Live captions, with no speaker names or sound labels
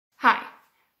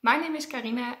My name is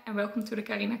Carina and welcome to the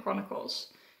Carina Chronicles.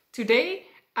 Today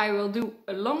I will do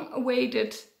a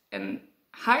long-awaited and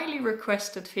highly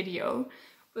requested video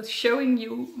with showing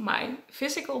you my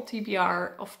physical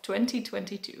TBR of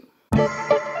 2022.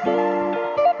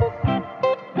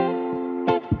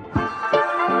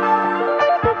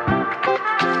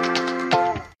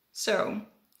 So,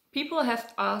 people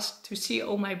have asked to see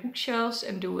all my bookshelves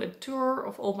and do a tour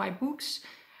of all my books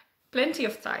plenty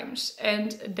of times,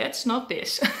 and that's not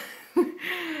this.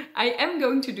 I am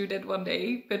going to do that one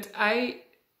day, but I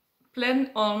plan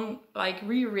on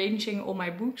rearranging all my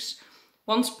books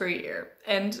once per year.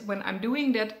 And when I'm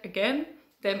doing that again,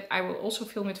 then I will also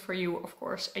film it for you, of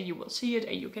course, and you will see it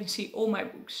and you can see all my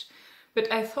books.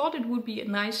 But I thought it would be a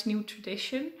nice new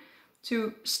tradition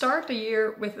to start the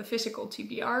year with a physical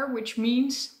TBR, which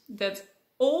means that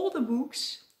all the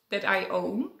books that I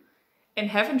own and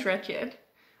haven't read yet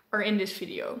are in this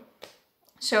video.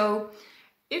 So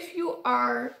if you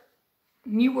are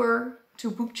newer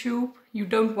to BookTube, you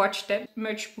don't watch that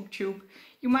much BookTube,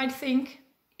 you might think,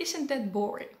 isn't that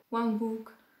boring? One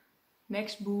book,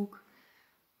 next book,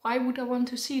 why would I want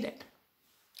to see that?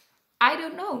 I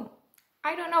don't know,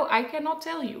 I cannot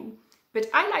tell you, but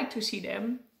I like to see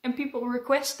them and people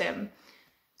request them.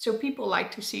 So people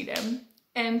like to see them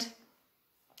and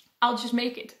I'll just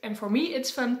make it. And for me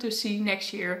it's fun to see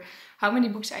next year how many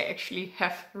books I actually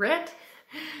have read.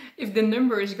 If the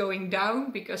number is going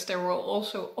down, because there will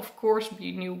also of course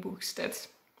be new books that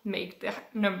make the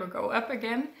number go up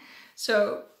again.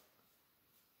 So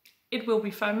it will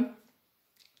be fun,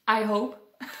 I hope.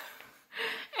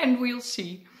 And we'll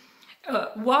see.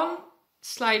 One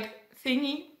slight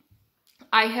thingy,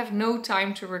 I have no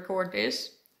time to record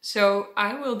this. So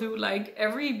I will do like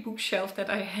every bookshelf that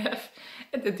I have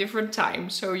at a different time.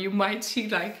 So you might see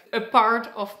like a part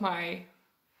of my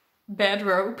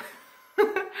bedrobe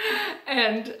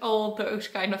and all those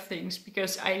kind of things,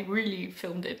 because I really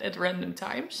filmed it at random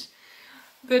times.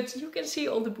 But you can see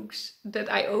all the books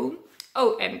that I own.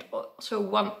 Oh, and also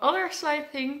one other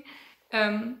slight thing.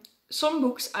 Some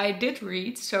books I did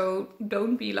read, so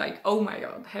don't be like, oh my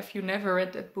god, have you never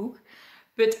read that book?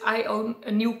 But I own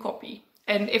a new copy.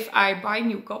 And if I buy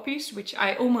new copies, which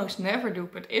I almost never do,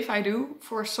 but if I do,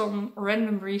 for some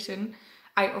random reason,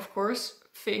 I of course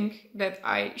think that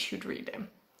I should read them.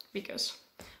 Because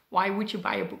why would you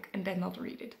buy a book and then not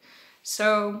read it?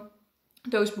 So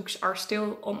those books are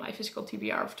still on my physical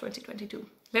TBR of 2022.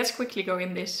 Let's quickly go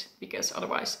in this, because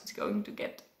otherwise it's going to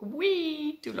get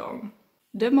way too long.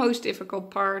 The most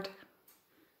difficult part,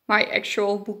 my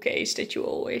actual bookcase that you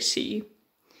always see.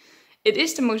 It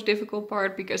is the most difficult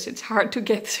part because it's hard to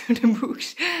get through the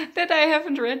books that I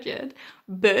haven't read yet.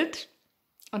 But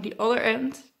on the other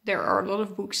end, there are a lot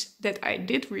of books that I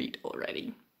did read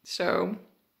already. So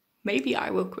maybe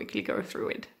I will quickly go through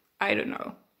it. I don't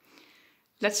know.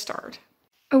 Let's start.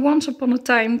 A Once Upon a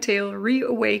Time tale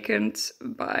reawakened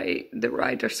by the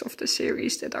writers of the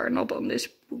series that are not on this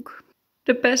book.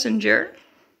 The Passenger,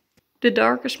 The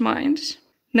Darkest Minds,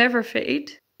 Never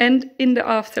Fade, and In the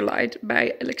Afterlight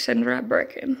by Alexandra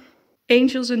Bracken.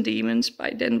 Angels and Demons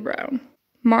by Dan Brown.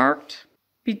 Marked,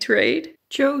 Betrayed,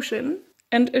 Chosen,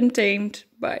 and Untamed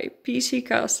by PC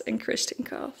Cast and Kristin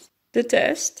Cast. The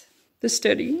Test, The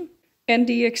Study, and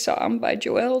The Exam by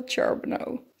Joelle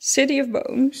Charbonneau. City of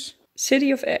Bones,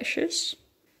 City of Ashes,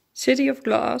 City of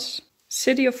Glass,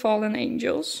 City of Fallen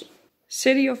Angels,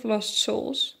 City of Lost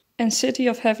Souls, and City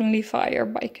of Heavenly Fire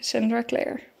by Cassandra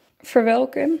Clare.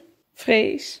 Verwelken,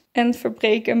 Vrees and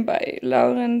Verbreken by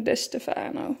Lauren De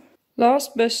Stefano.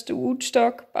 Last Bus to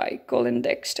Woodstock by Colin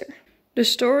Dexter. The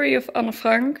Story of Anne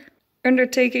Frank.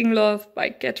 Undertaking Love by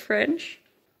Kat French.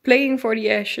 Playing for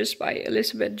the Ashes by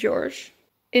Elizabeth George.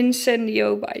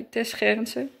 Incendio by Tess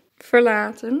Gernse.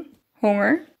 Verlaten,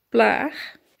 Honger, Plaag,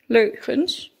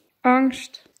 Leugens,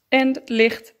 Angst, and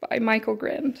Licht by Michael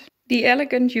Grant. The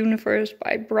Elegant Universe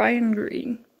by Brian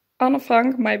Greene. Anne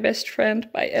Frank, My Best Friend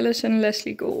by Alison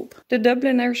Leslie Gould. The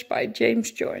Dubliners by James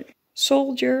Joy.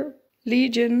 Soldier,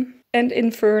 Legion, and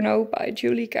Inferno by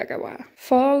Julie Kagawa.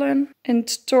 Fallen and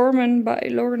Torment by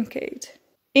Lauren Kate.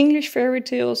 English Fairy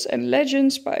Tales and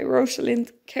Legends by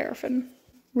Rosalind Carven.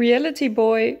 Reality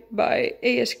Boy by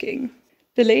A.S. King.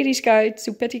 The Lady's Guide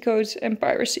to Petticoats and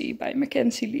Piracy by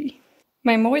Mackenzie Lee.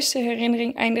 Mijn mooiste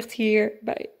herinnering eindigt hier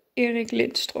bij Erik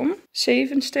Lindstrom.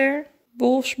 Zevenster,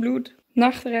 Wolfsbloed,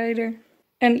 Nachtrijder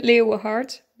en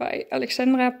Leeuwenhart by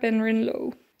Alexandra Penryn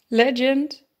Lowe.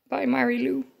 Legend by Mary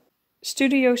Lou.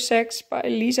 Studio Sex by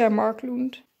Lisa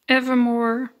Marklund.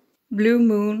 Evermore, Blue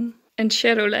Moon and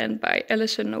Shadowland by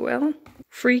Alison Noel.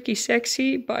 Freaky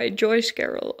Sexy by Joyce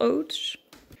Carol Oates.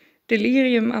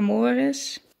 Delirium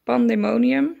Amoris,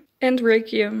 Pandemonium, and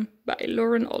Requiem by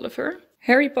Lauren Oliver,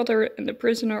 Harry Potter and the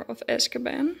Prisoner of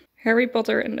Azkaban, Harry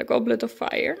Potter and the Goblet of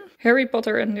Fire, Harry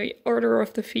Potter and the Order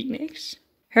of the Phoenix,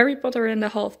 Harry Potter and the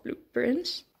Half-Blood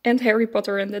Prince, and Harry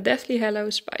Potter and the Deathly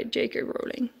Hallows by J.K.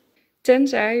 Rowling.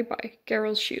 Tensai by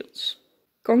Carol Shields.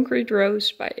 Concrete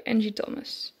Rose by Angie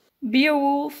Thomas.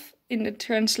 Beowulf in the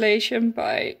translation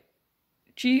by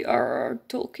G.R.R.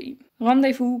 Tolkien.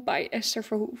 Rendezvous by Esther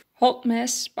Verhoef. Hot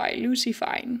Mess by Lucy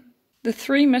Fine. The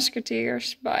Three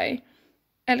Musketeers by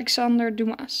Alexander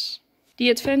Dumas.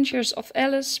 The Adventures of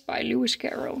Alice by Lewis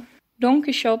Carroll. Don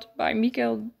Quixote by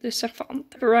Miguel de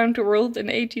Cervantes. Around the World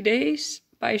in 80 Days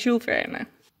by Jules Verne.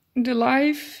 The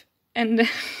Life and the...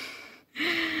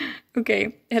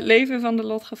 Het leven van de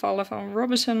lotgevallen van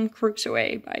Robinson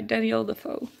Crusoe by Daniel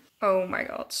Defoe. Oh my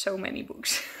god, so many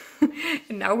books.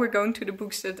 And now we're going to the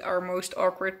books that are most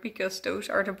awkward, because those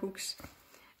are the books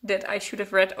that I should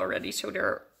have read already, so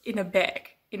they're in a bag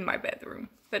in my bedroom.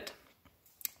 But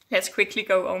let's quickly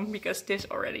go on, because this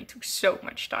already took so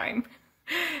much time.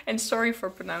 And sorry for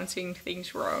pronouncing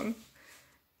things wrong.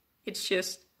 It's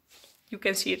just, you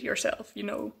can see it yourself, you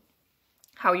know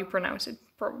how you pronounce it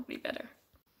probably better.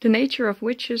 The Nature of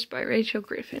Witches by Rachel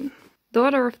Griffin.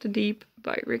 Daughter of the Deep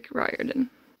by Rick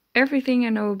Riordan. Everything I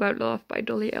Know About Love by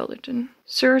Dolly Alderton.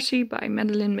 Circe by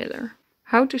Madeline Miller.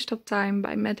 How to Stop Time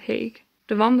by Matt Haig.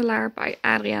 De Wandelaar by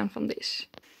Adriaan van Dis.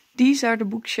 These are the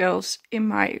bookshelves in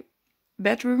my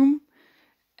bedroom,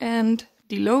 and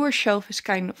the lower shelf is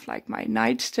kind of like my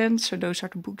nightstand, so those are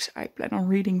the books I plan on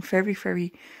reading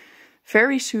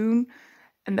very soon.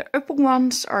 And the upper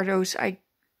ones are those I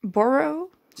borrow,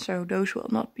 so those will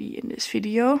not be in this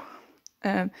video.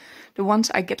 The ones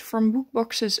I get from book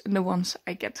boxes and the ones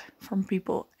I get from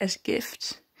people as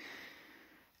gifts.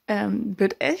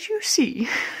 But as you see,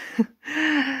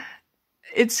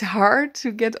 it's hard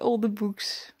to get all the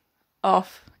books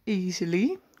off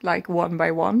easily, like one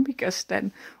by one, because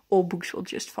then all books will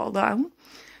just fall down.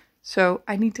 So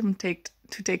I need them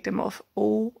to take them off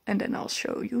all, and then I'll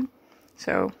show you.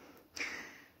 So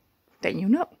then you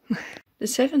know. The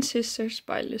Seven Sisters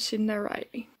by Lucinda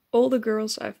Riley. All the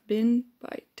Girls I've Been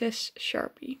by Tess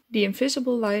Sharpe. The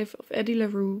Invisible Life of Eddie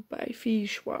LaRue by V.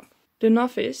 Schwab. The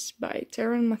Novice by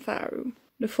Taryn Matharu.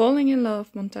 The Falling in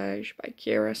Love montage by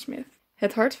Kiera Smith.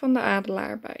 Het Hart van de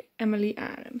Adelaar bij Emily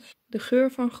Adams. De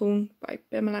Geur van Groen bij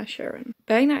Pamela Sharon.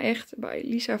 Bijna Echt bij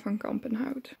Lisa van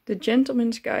Kampenhout. The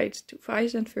Gentleman's Guide to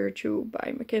Vice and Virtue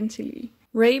by Mackenzie Lee.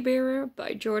 Raybearer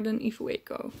by Jordan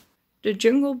Ifueko. The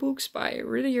Jungle Books by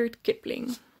Rudyard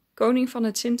Kipling. Koning van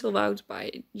het Sintelwoud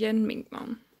by Jen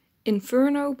Minkman.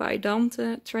 Inferno by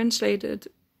Dante, translated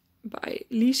by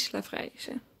Lies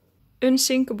Lavrijse.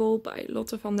 Unsinkable by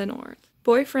Lotte van den Oort.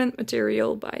 Boyfriend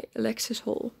Material by Alexis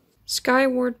Hall.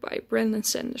 Skyward by Brandon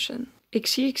Sanderson.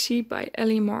 Ik zie by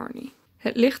Ellie Marney.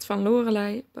 Het licht van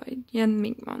Lorelei by Jen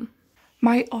Minkman.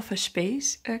 My Office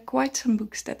Space, quite some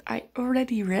books that I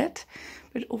already read,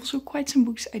 but also quite some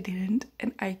books I didn't,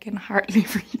 and I can hardly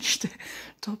reach the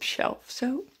top shelf.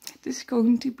 So this is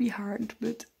going to be hard,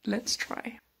 but let's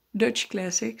try. Dutch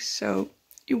classics, so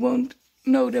you won't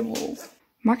know them all.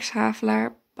 Max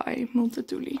Havelaar bij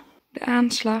Multatuli. De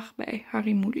Aanslag bij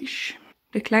Harry Mulisch.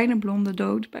 De Kleine Blonde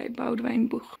Dood bij Boudewijn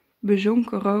Boeg.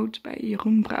 Bezonken Rood bij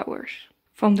Jeroen Brouwers.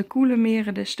 Van de Koele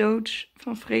Meren des Doods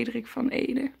van Frederik van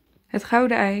Ede. Het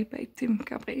Gouden Ei bij Tim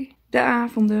Cabré. De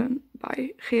Avonden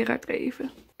bij Gerard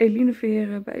Reven. Eline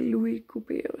Veren bij Louis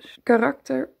Couperus.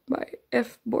 Karakter bij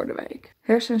F. Bordewijk.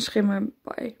 Hersenschimmen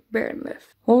bij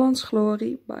Bernlef. Hollands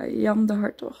Glorie bij Jan de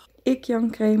Hartog. Ik Jan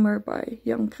Kramer bij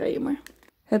Jan Kramer.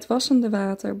 Het Wassende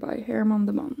Water bij Herman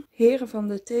de Man. Heren van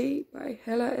de Thee bij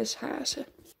Hella S. Haase.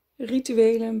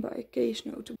 Rituelen bij Kees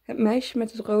Noten. Het Meisje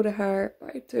met het Rode Haar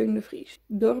bij Teun de Vries.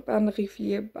 Dorp aan de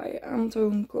Rivier bij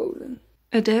Anton Kolen.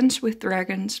 A Dance with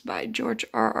Dragons by George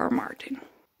R.R. Martin.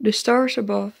 The Stars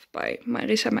Above by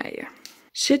Marissa Meijer.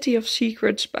 City of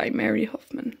Secrets by Mary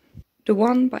Hoffman. The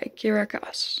One by Kira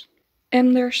Kass.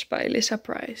 Enders by Lissa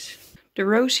Price. The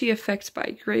Rosie Effect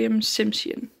by Graham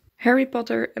Simpson. Harry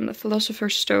Potter and the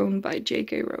Philosopher's Stone by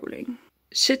J.K. Rowling.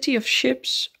 City of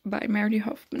Ships by Mary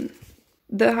Hoffman.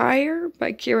 The Hire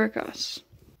by Kira Kass.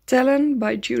 Talon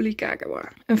by Julie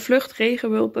Kagawa. Een Vlucht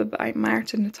Regenwulpen by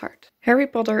Maarten het Hart. Harry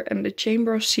Potter and the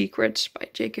Chamber of Secrets by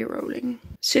J.K. Rowling.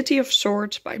 City of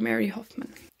Swords by Mary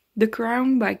Hoffman. The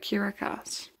Crown by Kira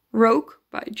Kass. Rogue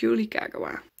by Julie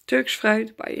Kagawa. Turks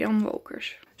Fruit by Jan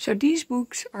Wolkers. So these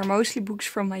books are mostly books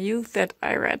from my youth that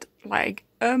I read like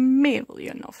a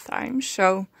million of times.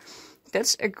 So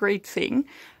that's a great thing.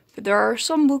 But there are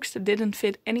some books that didn't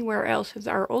fit anywhere else that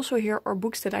are also here, or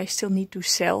books that I still need to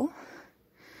sell.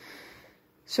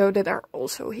 So that are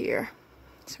also here.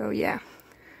 So yeah,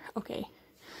 okay.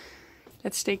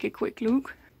 Let's take a quick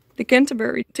look. The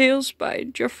Canterbury Tales by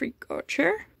Geoffrey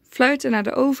Chaucer. Fluiten naar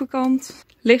de overkant.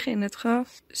 Liggen in het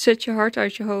graf. Zet je hart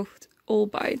uit je hoofd. All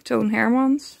by Toon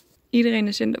Hermans. Iedereen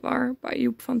is in de war by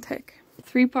Joep van 't Hek.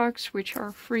 3 packs, which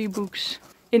are 3 books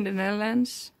in the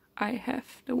Netherlands. I have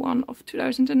the one of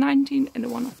 2019 and the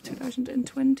one of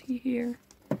 2020 here.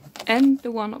 And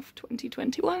the one of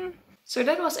 2021. So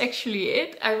that was actually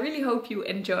it. I really hope you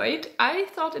enjoyed. I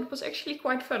thought it was actually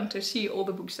quite fun to see all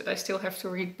the books that I still have to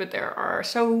read, but there are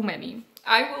so many.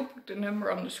 I will put the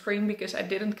number on the screen because I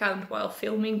didn't count while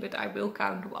filming, but I will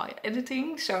count while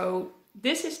editing. So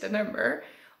this is the number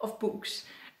of books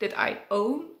that I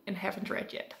own and haven't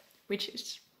read yet, which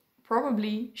is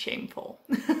probably shameful.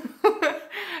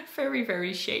 Very,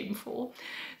 very shameful.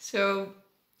 So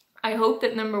I hope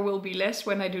that number will be less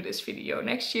when I do this video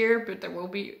next year, but there will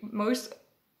be most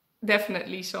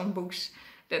definitely some books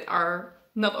that are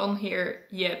not on here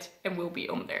yet and will be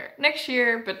on there next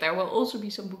year, but there will also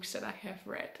be some books that I have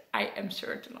read. I am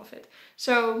certain of it.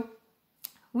 So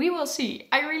we will see.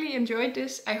 I really enjoyed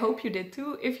this. I hope you did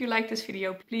too. If you like this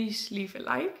video, please leave a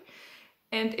like.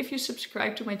 And if you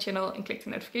subscribe to my channel and click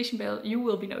the notification bell, you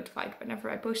will be notified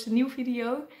whenever I post a new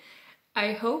video.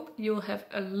 I hope you'll have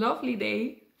a lovely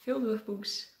day filled with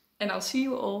books, and I'll see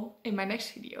you all in my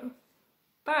next video.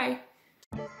 Bye!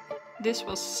 This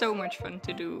was so much fun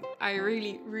to do. I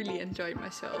really enjoyed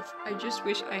myself. I just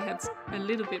wish I had a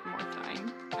little bit more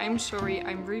time. I'm sorry,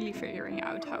 I'm really figuring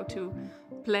out how to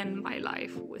plan my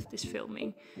life with this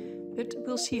filming, but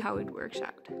we'll see how it works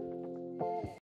out.